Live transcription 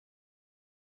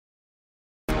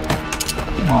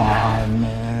on,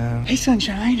 man. Hey,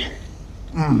 Sunshine.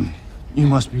 You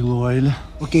must be Lloyd.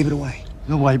 What gave it away?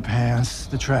 The white pants,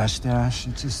 the trash stash.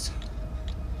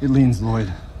 It leans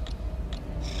Lloyd.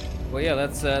 Well, yeah,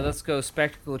 let's go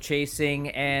spectacle chasing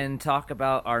and talk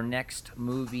about our next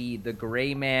movie, The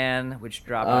Gray Man, which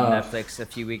dropped on Netflix a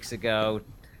few weeks ago.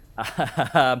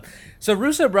 So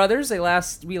Russo brothers,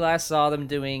 we last saw them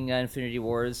doing Infinity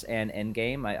Wars and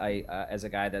Endgame. I as a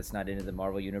guy that's not into the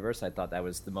Marvel universe, I thought that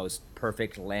was the most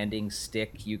perfect landing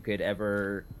stick you could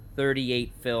ever.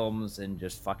 38 films and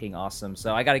just fucking awesome.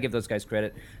 So I got to give those guys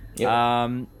credit.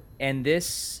 Yep. And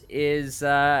this is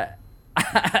a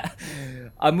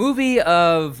movie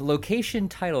of location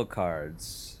title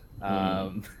cards.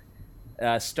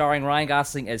 Starring Ryan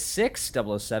Gosling as Six.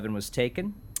 007 was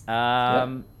taken.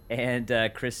 And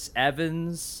Chris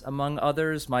Evans, among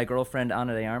others. My girlfriend,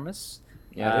 Ana de Armas.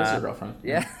 Yeah, there's your girlfriend.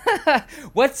 Yeah.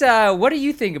 What do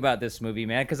you think about this movie,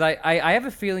 man? Because I have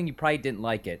a feeling you probably didn't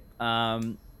like it.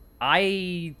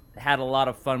 I had a lot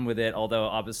of fun with it, although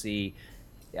obviously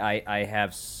I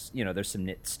have, there's some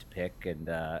nits to pick,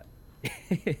 and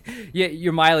yeah,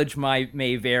 your mileage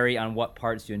may vary on what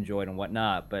parts you enjoyed and what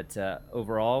not, but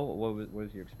overall, what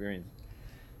was your experience?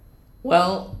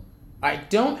 Well, I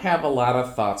don't have a lot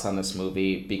of thoughts on this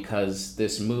movie because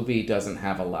this movie doesn't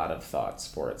have a lot of thoughts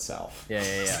for itself. Yeah.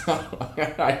 So,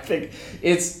 I think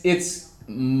it's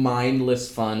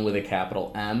mindless fun with a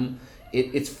capital M.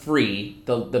 It's free.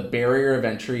 The barrier of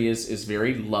entry is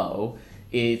very low.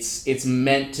 It's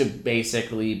meant to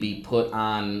basically be put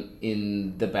on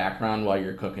in the background while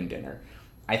you're cooking dinner.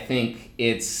 I think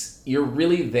you're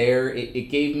really there. It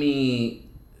gave me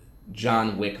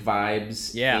John Wick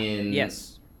vibes. Yeah.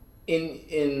 Yes.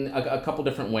 In a couple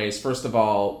different ways. First of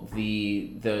all,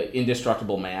 the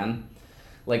indestructible man.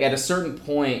 Like, at a certain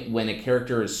point, when a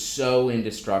character is so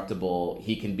indestructible,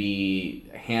 he can be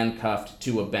handcuffed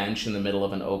to a bench in the middle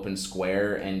of an open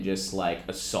square and just, like,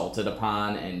 assaulted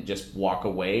upon and just walk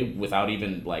away without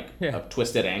even, like, a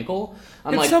twisted ankle.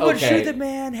 Can someone shoot the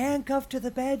man handcuffed to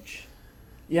the bench?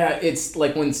 Yeah, it's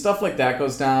like when stuff like that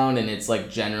goes down and it's like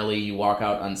generally you walk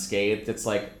out unscathed, it's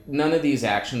like none of these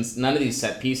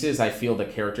set pieces, I feel the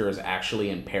character is actually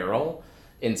in peril.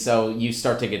 And so you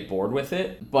start to get bored with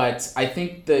it. But I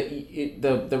think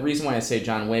the reason why I say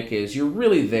John Wick is you're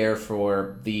really there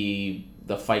for the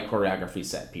fight choreography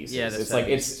set pieces. Yeah,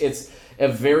 it's a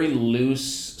very loose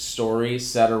story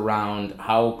set around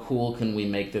how cool can we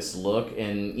make this look,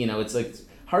 and it's like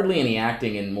hardly any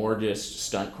acting and more just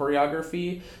stunt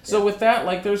choreography. So with that,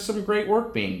 like, there's some great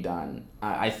work being done.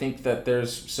 I think that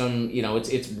there's some,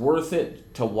 it's worth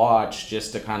it to watch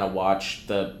just to kind of watch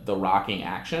the rocking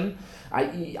action.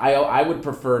 I would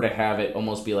prefer to have it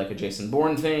almost be like a Jason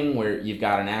Bourne thing where you've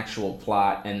got an actual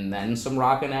plot and then some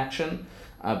rockin' action.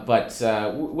 But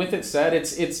with it said,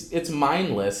 it's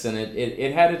mindless, and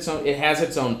it has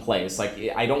its own place.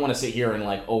 Like, I don't want to sit here and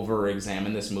like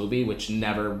over-examine this movie, which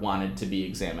never wanted to be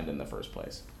examined in the first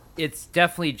place. It's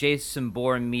definitely Jason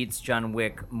Bourne meets John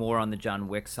Wick, more on the John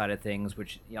Wick side of things,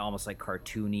 which almost like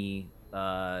cartoony.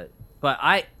 But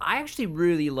I actually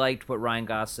really liked what Ryan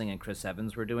Gosling and Chris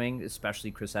Evans were doing,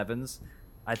 especially Chris Evans.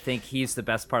 I think he's the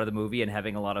best part of the movie and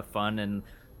having a lot of fun. And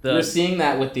you're seeing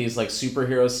that with these like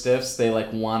superhero stiffs. They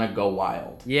like want to go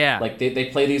wild. Yeah. Like they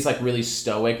play these like really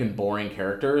stoic and boring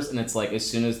characters, and it's like as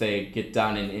soon as they get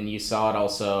done, and you saw it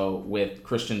also with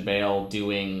Christian Bale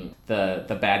doing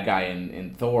the bad guy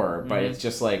in Thor. But it's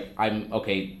just like,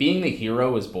 being the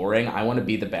hero is boring. I want to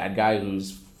be the bad guy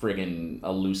who's friggin'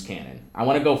 a loose cannon. I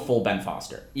want to go full Ben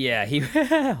Foster. Yeah, he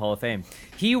Hall of Fame.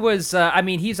 He was.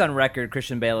 He's on record.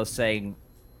 Christian Bale is saying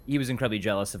he was incredibly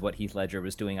jealous of what Heath Ledger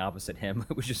was doing opposite him,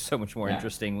 which is so much more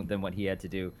interesting than what he had to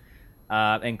do.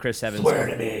 And Chris Evans. Swear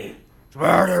to me,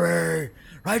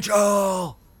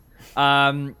 Rachel.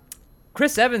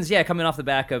 Chris Evans, coming off the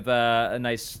back of a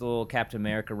nice little Captain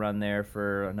America run there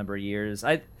for a number of years.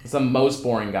 It's the most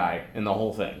boring guy in the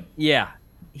whole thing. Yeah,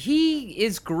 he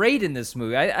is great in this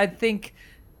movie. I think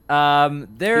he's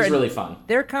really fun.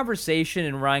 Their conversation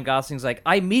and Ryan Gosling's like,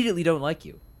 I immediately don't like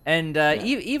you. And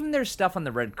even their stuff on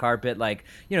the red carpet, like,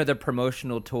 their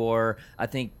promotional tour. I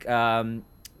think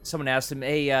someone asked him,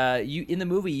 "Hey, you in the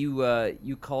movie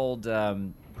you called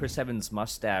Chris Evans'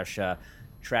 mustache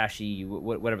trashy?"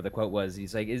 Whatever the quote was.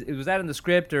 He's like, "Was that in the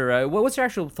script, or what's your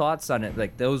actual thoughts on it?"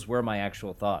 Like, those were my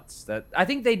actual thoughts. That I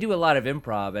think they do a lot of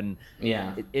improv, and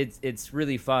it's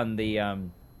really fun. The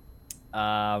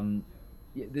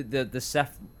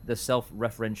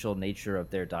self-referential nature of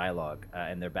their dialogue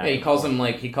and their back. Yeah,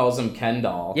 he calls him Ken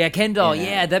doll. Yeah, Ken doll.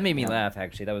 Yeah, that made me laugh.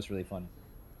 Actually, that was really fun.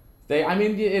 I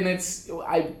mean, and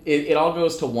it all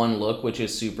goes to one look, which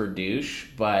is super douche.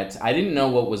 But I didn't know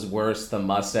what was worse, the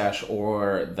mustache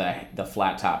or the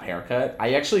flat top haircut.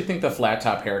 I actually think the flat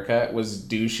top haircut was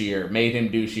made him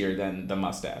douchier than the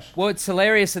mustache. Well, it's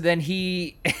hilarious, and then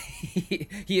he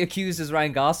he accuses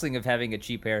Ryan Gosling of having a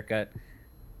cheap haircut,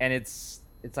 and it's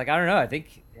like, I don't know. I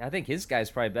think his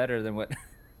guy's probably better than what.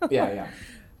 Yeah.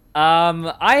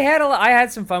 I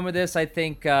had some fun with this. I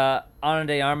think Ana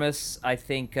de Armas. I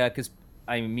think because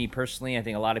me personally, I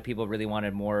think a lot of people really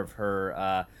wanted more of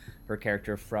her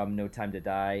character from No Time to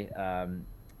Die,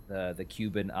 the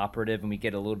Cuban operative, and we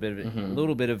get a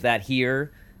little bit of that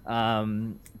here.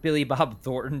 Billy Bob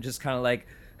Thornton just kind of like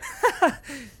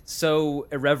so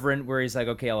irreverent, where he's like,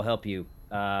 "Okay, I'll help you."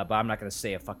 But I'm not going to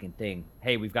say a fucking thing.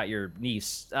 Hey, we've got your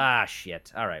niece. Ah,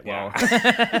 shit. All right, well.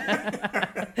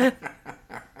 Yeah.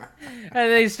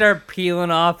 And they start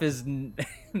peeling off his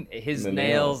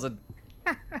nails. And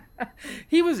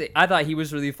I thought he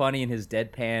was really funny in his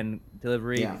deadpan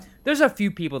delivery. Yeah. There's a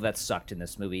few people that sucked in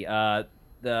this movie.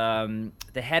 The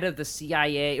head of the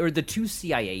CIA, or the two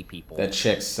CIA people. That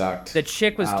chick sucked. The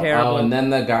chick was terrible. Oh, and then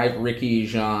the guy Ricky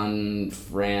Jean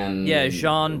Fran. Yeah,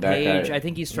 Jean Page. Guy. I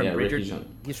think he's from Bridgerton.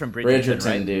 He's from Bridgerton,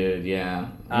 right? Dude. Yeah.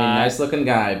 I mean, nice looking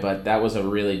guy, but that was a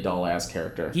really dull ass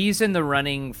character. He's in the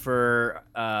running for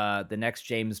the next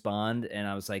James Bond, and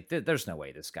I was like, "There's no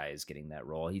way this guy is getting that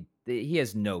role. He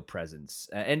has no presence,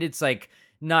 and it's like."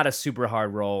 Not a super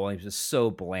hard role. He's just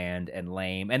so bland and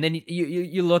lame. And then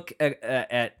you look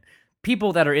at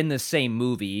people that are in the same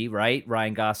movie, right?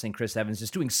 Ryan Gosling, Chris Evans,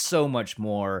 just doing so much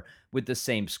more with the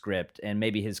same script. And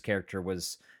maybe his character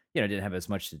was, didn't have as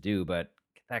much to do, but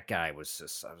that guy was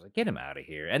just, I was like, get him out of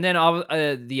here. And then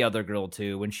the other girl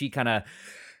too, when she kind of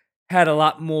had a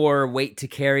lot more weight to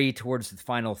carry towards the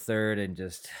final third, and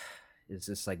just is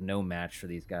just like no match for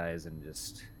these guys, and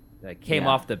just like came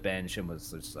off the bench and was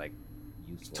just like,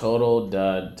 Total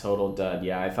dud.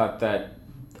 Yeah, I thought that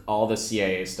all the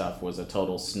CIA stuff was a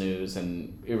total snooze,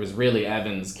 and it was really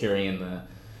Evans carrying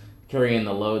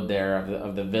the load there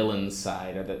of the villain's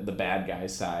side, or the bad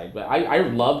guy's side. But I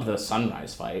loved the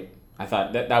sunrise fight. I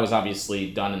thought that was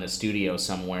obviously done in the studio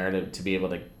somewhere to be able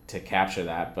to capture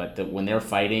that. But when they're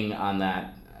fighting on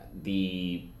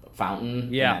the fountain,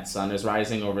 and that sun is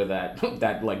rising over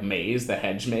that like maze, the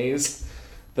hedge maze.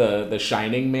 The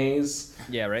shining maze.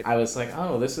 Yeah, right. I was like,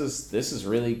 oh, this is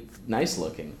really nice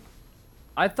looking.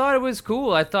 I thought it was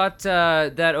cool. I thought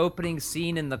that opening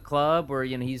scene in the club where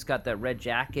he's got that red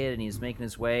jacket and he's making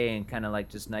his way and kind of like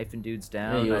just knifing dudes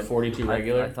down. Yeah, you were 42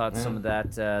 regular. I thought some of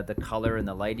that, the color and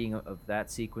the lighting of that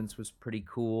sequence was pretty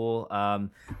cool.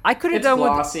 I could have done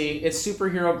glossy. It's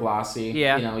superhero glossy.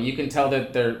 Yeah, you can tell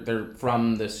that they're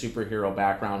from the superhero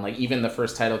background. Like even the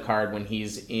first title card when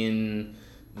he's in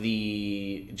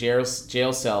the jail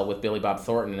cell with Billy Bob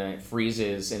Thornton, and it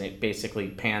freezes and it basically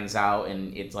pans out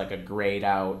and it's like a grayed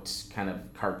out kind of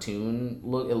cartoon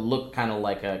look. It looked kind of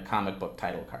like a comic book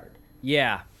title card.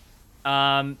 Yeah.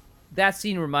 That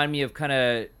scene reminded me of kind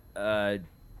of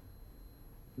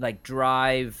like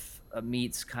Drive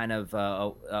meets kind of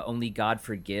Only God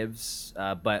Forgives,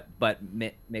 but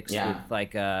mixed with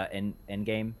like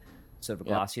Endgame, sort of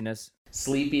glossiness.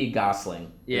 Sleepy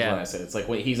Gosling is what I said. It's like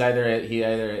he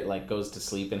either like goes to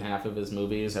sleep in half of his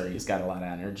movies, or he's got a lot of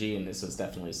energy, and this is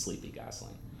definitely Sleepy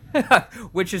Gosling.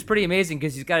 Which is pretty amazing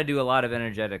because he's got to do a lot of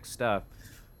energetic stuff.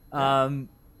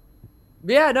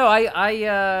 Yeah,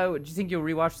 no, do you think you'll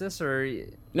rewatch this or?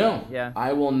 No. Yeah.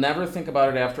 I will never think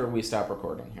about it after we stop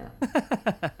recording here.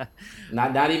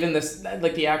 Not even this,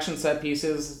 like the action set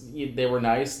pieces, they were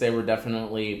nice. They were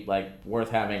definitely like worth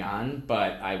having on,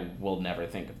 but I will never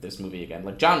think of this movie again.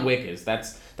 Like John Wick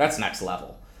that's next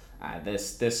level.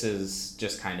 This is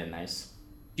just kind of nice.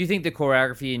 Do you think the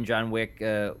choreography in John Wick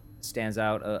stands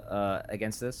out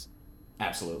against this?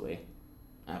 Absolutely.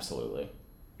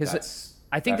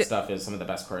 I think that stuff is some of the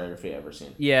best choreography I've ever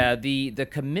seen. Yeah, the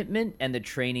commitment and the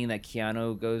training that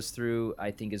Keanu goes through,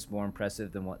 I think, is more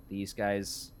impressive than what these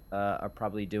guys are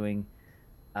probably doing.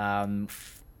 I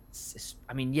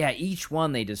mean, yeah, each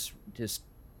one they just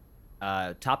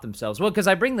top themselves. Well, because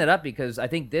I bring that up because I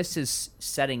think this is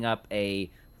setting up a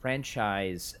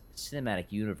franchise cinematic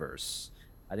universe.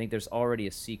 I think there's already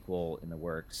a sequel in the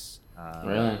works.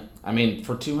 Really? I mean,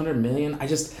 for $200 million,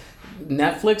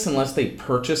 Netflix, unless they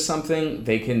purchase something,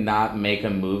 they cannot make a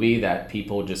movie that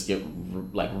people just get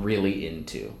like really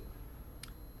into.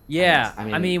 Yeah,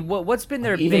 I mean, what's been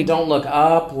their even Don't Look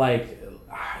Up? Like,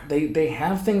 they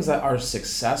have things that are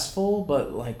successful,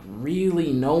 but like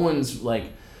really, no one's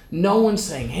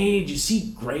saying, "Hey, did you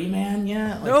see Gray Man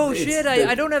yet?" Like, no shit,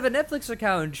 I don't have a Netflix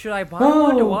account. Should I buy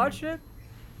one to watch it?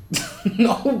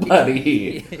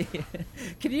 Nobody.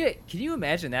 Can you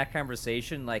imagine that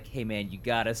conversation? Like, hey man, you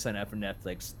gotta sign up for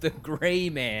Netflix. The Gray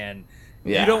Man.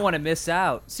 Yeah. You don't want to miss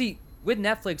out. See, with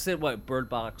Netflix, what Bird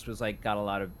Box was like got a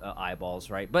lot of eyeballs,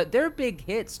 right? But their big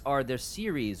hits are their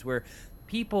series where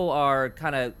people are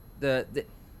kind of the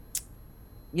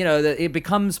it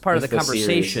becomes part of the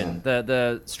conversation. Series, yeah.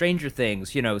 The Stranger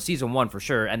Things, season 1 for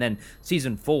sure, and then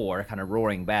season 4 kind of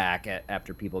roaring back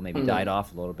after people maybe died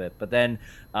off a little bit. But then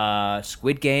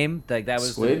Squid Game, like that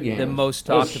was the most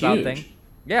talked about thing.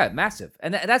 Yeah, massive,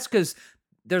 and that's because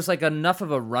there's like enough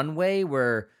of a runway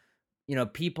where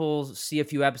people see a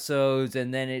few episodes,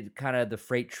 and then it kind of the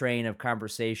freight train of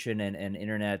conversation and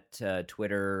internet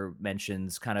Twitter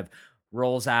mentions kind of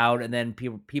rolls out, and then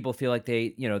people feel like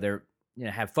they're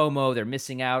have FOMO, they're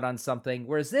missing out on something.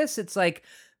 Whereas this, it's like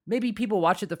maybe people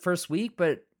watch it the first week,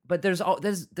 but there's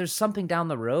something down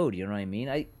the road. You know what I mean?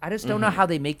 I just don't know how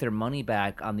they make their money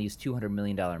back on these $200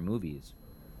 million movies.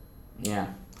 Yeah,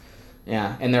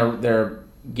 and they're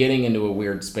getting into a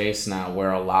weird space now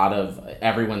where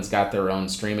everyone's got their own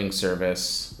streaming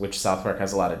service, which South Park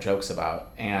has a lot of jokes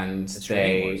about, and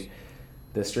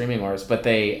the streaming wars, but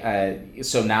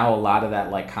so now a lot of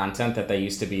that like content that they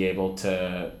used to be able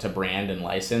to brand and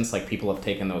license, like people have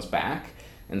taken those back,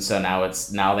 and so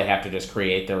now they have to just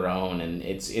create their own, and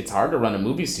it's hard to run a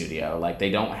movie studio. Like they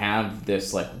don't have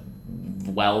this like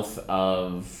wealth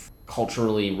of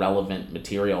culturally relevant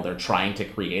material. They're trying to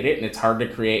create it, and it's hard to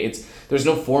create. There's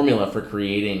no formula for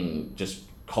creating just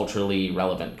culturally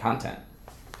relevant content.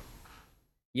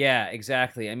 Yeah,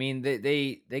 exactly. I mean,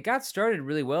 they got started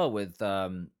really well with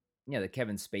the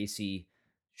Kevin Spacey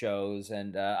shows,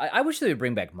 and I wish they would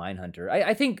bring back Mindhunter.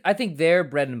 I think their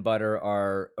bread and butter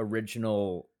are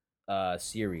original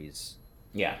series.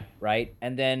 Yeah. Right.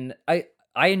 And then I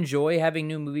enjoy having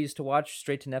new movies to watch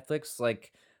straight to Netflix.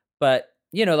 Like, but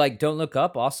like Don't Look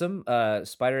Up, awesome.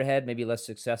 Spiderhead, maybe less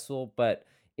successful, but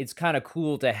it's kind of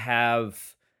cool to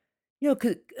have.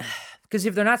 Because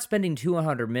if they're not spending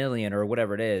 $200 million or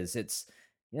whatever it is, it's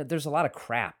there's a lot of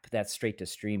crap that's straight to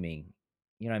streaming.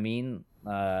 You know what I mean?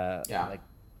 Yeah. Like,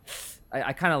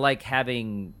 I kind of like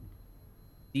having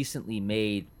decently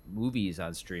made movies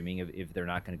on streaming if they're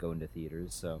not going to go into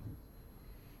theaters. So.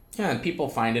 Yeah, and people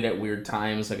find it at weird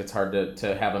times. Like it's hard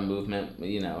to have a movement,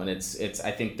 and it's.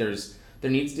 I think there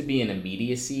needs to be an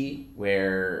immediacy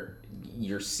where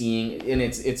you're seeing, and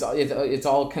it's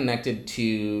all connected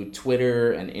to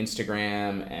Twitter and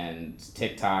Instagram and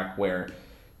TikTok, where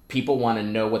people want to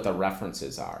know what the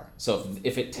references are. So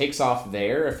if it takes off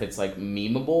there, if it's like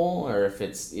memeable, or if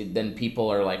then people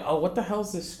are like, oh, what the hell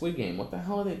is this Squid Game? What the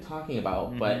hell are they talking about?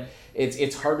 Mm-hmm. But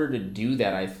it's harder to do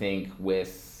that, I think,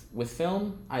 with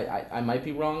film. I might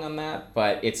be wrong on that,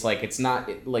 but it's like it's not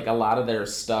like a lot of their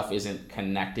stuff isn't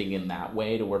connecting in that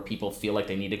way to where people feel like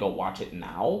they need to go watch it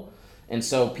now. And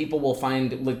so people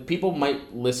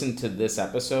might listen to this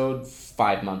episode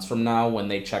 5 months from now when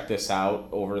they check this out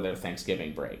over their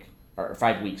Thanksgiving break, or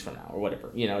 5 weeks from now, or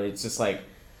whatever. It's just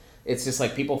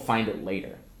like people find it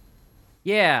later.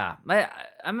 Yeah,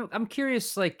 I'm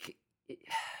curious, like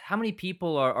how many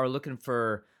people are looking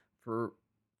for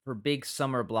big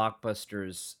summer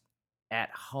blockbusters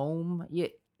at home? Yeah,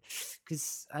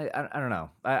 because I don't know.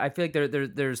 I feel like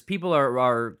there's people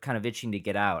are kind of itching to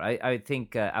get out. I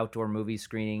think outdoor movie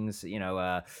screenings,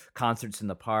 concerts in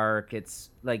the park. It's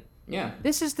like, yeah,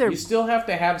 this is their. You still have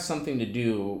to have something to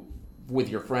do with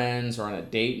your friends or on a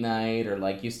date night, or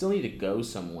like you still need to go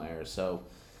somewhere. So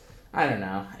I don't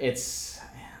know.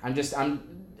 I just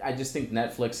think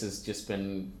Netflix has just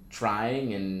been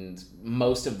trying, and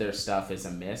most of their stuff is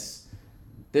a miss.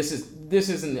 This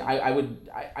isn't.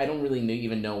 I don't really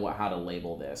even know how to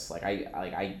label this. Like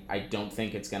I don't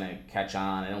think it's gonna catch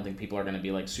on. I don't think people are gonna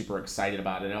be like super excited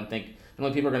about it. I don't think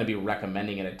people are gonna be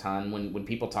recommending it a ton. When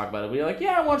people talk about it, we're like,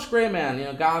 yeah, I watched Gray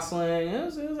Man. Gosling, it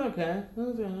was okay.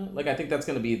 Like I think that's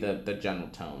gonna be the general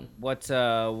tone. What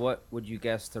would you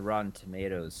guess the Rotten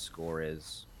Tomatoes score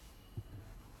is?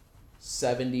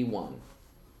 71.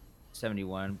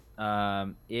 71.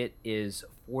 It is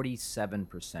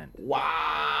 47%.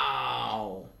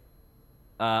 Wow.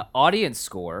 Audience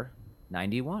score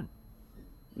 91.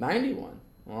 91.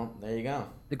 Well, there you go.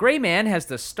 The Gray Man has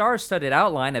the star-studded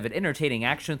outline of an entertaining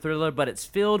action thriller, but it's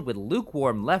filled with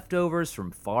lukewarm leftovers from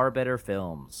far better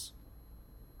films.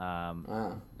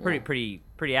 Pretty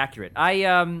accurate.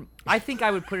 I think I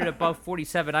would put it above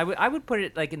 47. I would put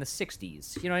it like in the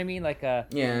 60s. You know what I mean? Like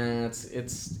yeah,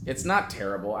 it's not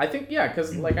terrible. I think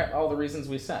because like all the reasons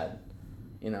we said,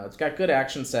 it's got good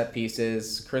action set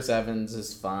pieces. Chris Evans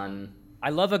is fun.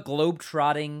 I love a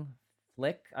globe-trotting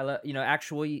flick. I love,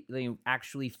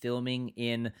 actually filming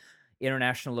in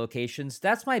international locations.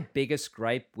 That's my biggest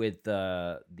gripe with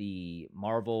the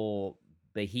Marvel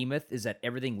behemoth, is that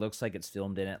everything looks like it's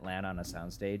filmed in Atlanta on a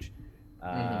soundstage.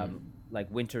 Like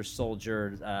Winter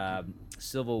Soldier,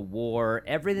 Civil War,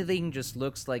 everything just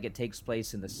looks like it takes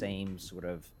place in the same sort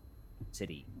of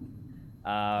city.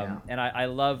 And I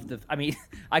love I mean,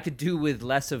 I could do with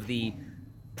less of the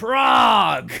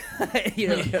Prague,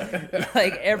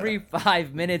 like every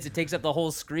 5 minutes it takes up the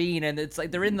whole screen, and it's like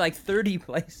they're in like 30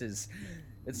 places.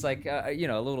 It's like a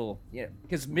little,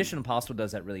 because Mission Impossible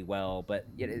does that really well, but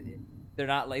they're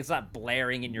not like, it's not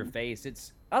blaring in your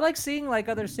face. I like seeing like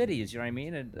other cities, you know what I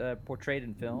mean, and portrayed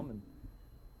in film.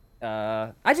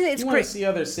 And it's you great. Want to see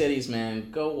other cities, man?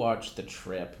 Go watch The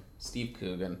Trip. Steve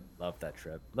Coogan. Love that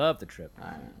trip. Love the trip.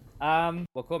 Well,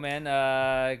 cool, man.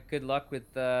 Good luck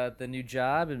with the new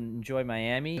job, and enjoy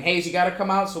Miami. Hayes, you got to come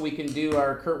out so we can do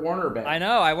our Kurt Warner bit. I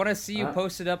know. I want to see you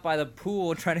posted up by the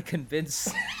pool trying to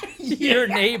convince your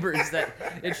neighbors that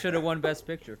it should have won Best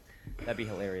Picture. That'd be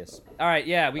hilarious. All right,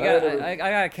 yeah, I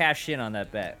gotta cash in on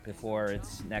that bet before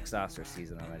it's next Oscar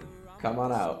season already. Come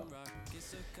on out.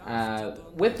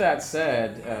 With that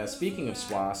said, speaking of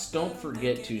SWAS, don't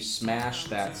forget to smash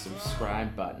that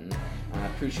subscribe button.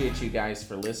 Appreciate you guys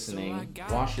for listening.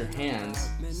 Wash your hands.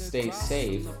 Stay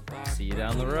safe. See you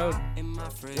down the road.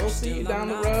 We'll see you down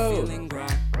the road.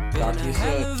 Talk to you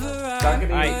soon. Talk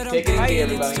it easy. Take it easy,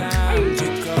 everybody.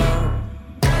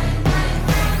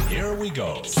 Here we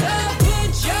go. So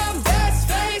put your